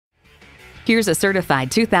Here's a certified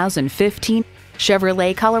 2015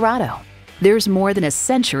 Chevrolet Colorado. There's more than a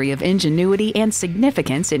century of ingenuity and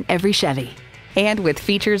significance in every Chevy. And with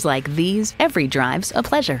features like these, every drive's a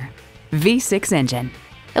pleasure. V6 engine,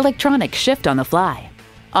 electronic shift on the fly,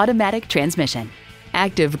 automatic transmission,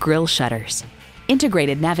 active grille shutters,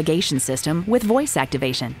 integrated navigation system with voice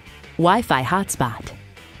activation, Wi-Fi hotspot,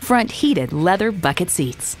 front heated leather bucket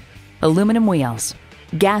seats, aluminum wheels,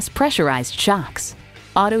 gas pressurized shocks,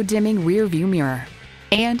 auto dimming rear view mirror,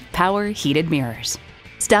 and power heated mirrors.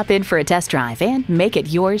 Stop in for a test drive and make it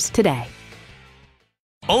yours today.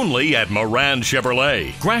 Only at Moran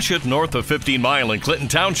Chevrolet, Gratiot north of 15 Mile in Clinton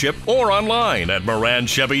Township, or online at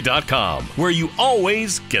moranchevy.com, where you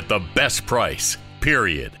always get the best price,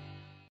 period.